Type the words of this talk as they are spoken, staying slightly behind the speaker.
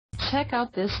Check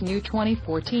out this new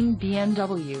 2014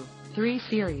 BMW 3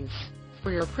 Series.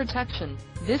 For your protection,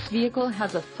 this vehicle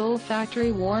has a full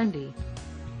factory warranty.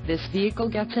 This vehicle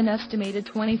gets an estimated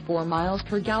 24 miles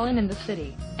per gallon in the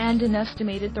city, and an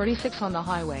estimated 36 on the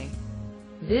highway.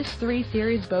 This 3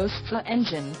 Series boasts an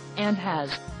engine, and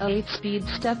has a 8-speed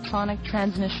Steptronic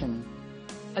transmission.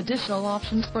 Additional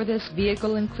options for this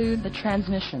vehicle include the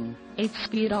transmission,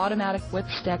 8-speed automatic with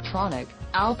Steptronic,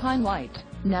 Alpine White,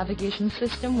 navigation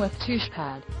system with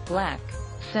touchpad, black,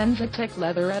 Senzatec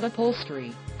leatherette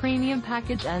upholstery, premium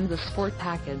package and the sport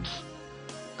package.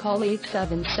 Call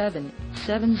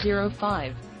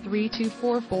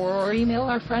 877-705-3244 or email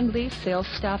our friendly sales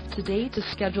staff today to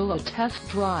schedule a test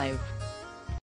drive.